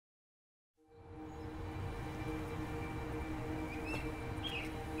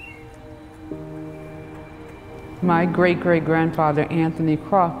My great-great-grandfather, Anthony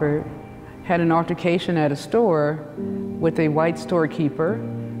Crawford, had an altercation at a store with a white storekeeper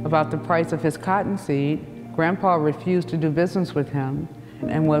about the price of his cottonseed. Grandpa refused to do business with him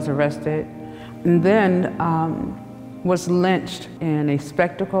and was arrested, and then was lynched in a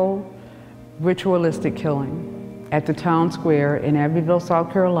spectacle, ritualistic killing at the town square in Abbeville,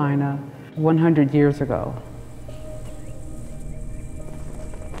 South Carolina, 100 years ago.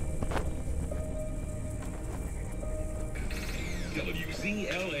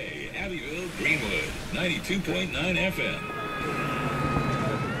 WCLA, Abbeville, Greenwood, 92.9 FM.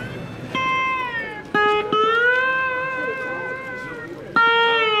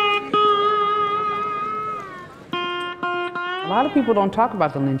 A lot of people don't talk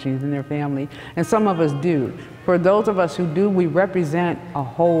about the lynchings in their family, and some of us do. For those of us who do, we represent a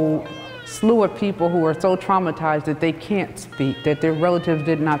whole slew of people who are so traumatized that they can't speak, that their relatives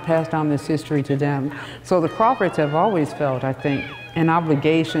did not pass down this history to them. So the Crawfords have always felt, I think, an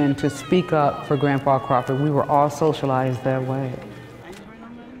obligation to speak up for Grandpa Crawford. We were all socialized that way.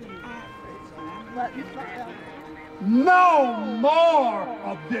 No more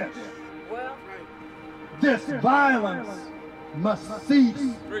of this. This violence must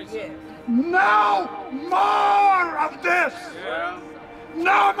cease. No more of this.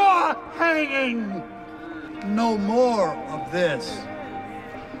 No more hanging. No more of this.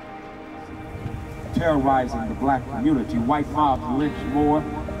 Terrorizing the black community, white mobs lynched more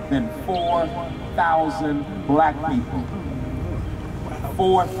than 4,000 black people.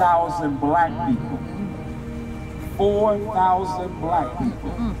 4,000 black people. 4,000 black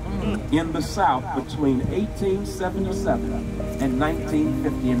people in the South between 1877 and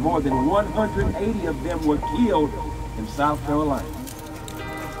 1950, and more than 180 of them were killed in South Carolina.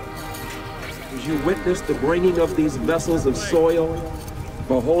 As you witness the bringing of these vessels of soil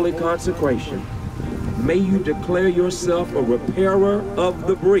for holy consecration, may you declare yourself a repairer of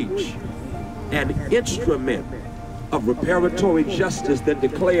the breach, an instrument of reparatory justice that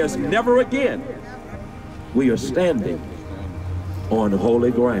declares never again we are standing on holy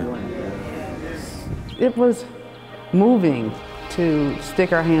ground. It was moving to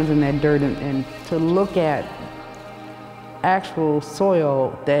stick our hands in that dirt and to look at actual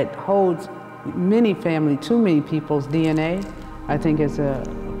soil that holds too many people's DNA. I think is a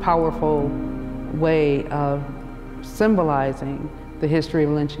powerful way of symbolizing the history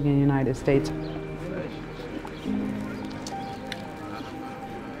of lynching in the United States.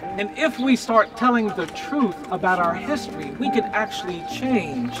 And if we start telling the truth about our history, we could actually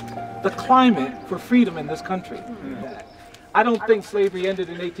change the climate for freedom in this country. I don't think slavery ended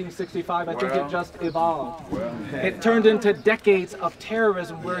in 1865. I think it just evolved. It turned into decades of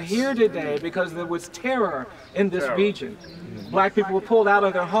terrorism. We're here today because there was terror in this region. Black people were pulled out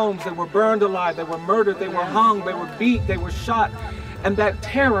of their homes. They were burned alive. They were murdered. They were hung. They were beat. They were shot. And that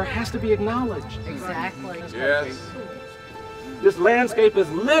terror has to be acknowledged. Exactly. Yes. This landscape is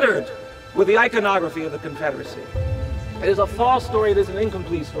littered with the iconography of the Confederacy. It is a false story. It is an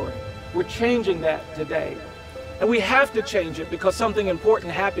incomplete story. We're changing that today. And we have to change it because something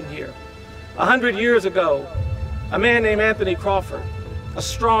important happened here. 100 years ago, a man named Anthony Crawford, a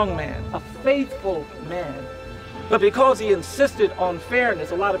strong man, a faithful man, but because he insisted on fairness,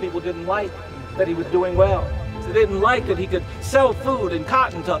 a lot of people didn't like that he was doing well. They didn't like that he could sell food and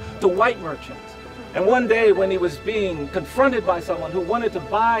cotton to white merchants. And one day when he was being confronted by someone who wanted to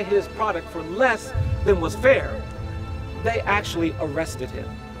buy his product for less than was fair, they actually arrested him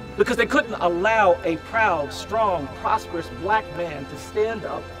because they couldn't allow a proud, strong, prosperous black man to stand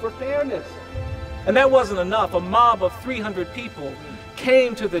up for fairness. And that wasn't enough. A mob of 300 people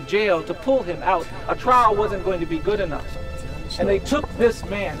came to the jail to pull him out. A trial wasn't going to be good enough. And they took this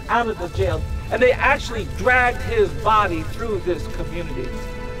man out of the jail and they actually dragged his body through this community.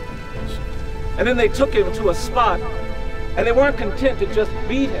 And then they took him to a spot, and they weren't content to just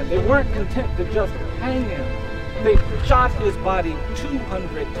beat him. They weren't content to just hang him. They shot his body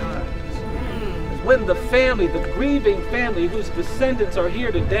 200 times. When the family, the grieving family whose descendants are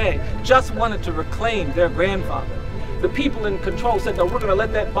here today, just wanted to reclaim their grandfather, the people in control said, no, we're going to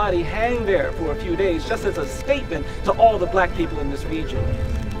let that body hang there for a few days, just as a statement to all the black people in this region.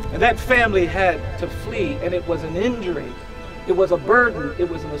 And that family had to flee, and it was an injury. It was a burden. It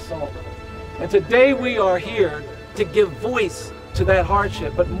was an assault. And today we are here to give voice to that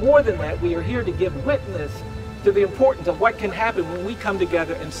hardship. But more than that, we are here to give witness to the importance of what can happen when we come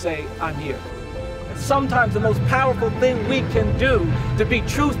together and say, I'm here. And sometimes the most powerful thing we can do to be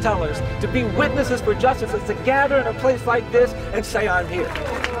truth tellers, to be witnesses for justice, is to gather in a place like this and say, I'm here.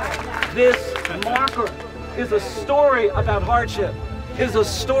 This marker is a story about hardship. It is a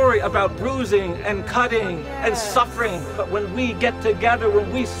story about bruising and cutting and suffering. But when we get together,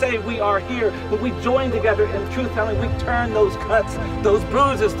 when we say we are here, when we join together in truth-telling, we turn those cuts, those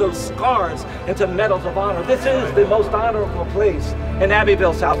bruises, those scars into medals of honor. This is the most honorable place in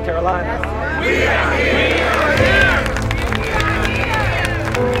Abbeville, South Carolina. We are here!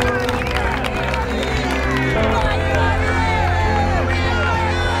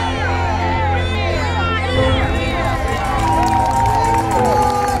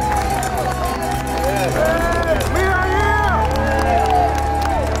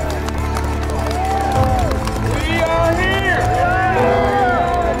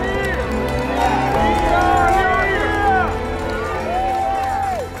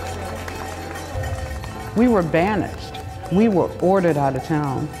 We were banished. We were ordered out of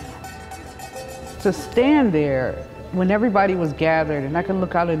town. To stand there when everybody was gathered and I could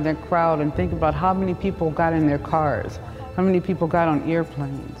look out in that crowd and think about how many people got in their cars, how many people got on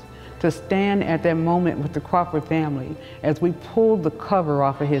airplanes, to stand at that moment with the Crawford family as we pulled the cover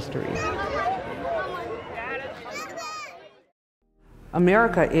off of history.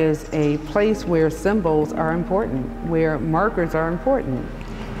 America is a place where symbols are important, where markers are important.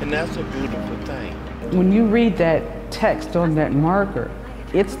 And that's a beautiful thing. When you read that text on that marker,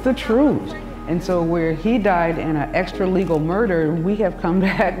 it's the truth. And so where he died in an extra-legal murder, we have come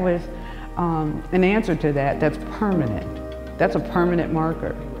back with an answer to that that's permanent. That's a permanent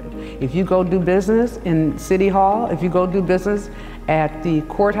marker. If you go do business in City Hall, if you go do business at the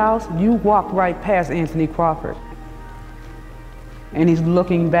courthouse, you walk right past Anthony Crawford. And he's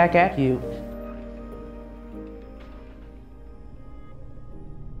looking back at you.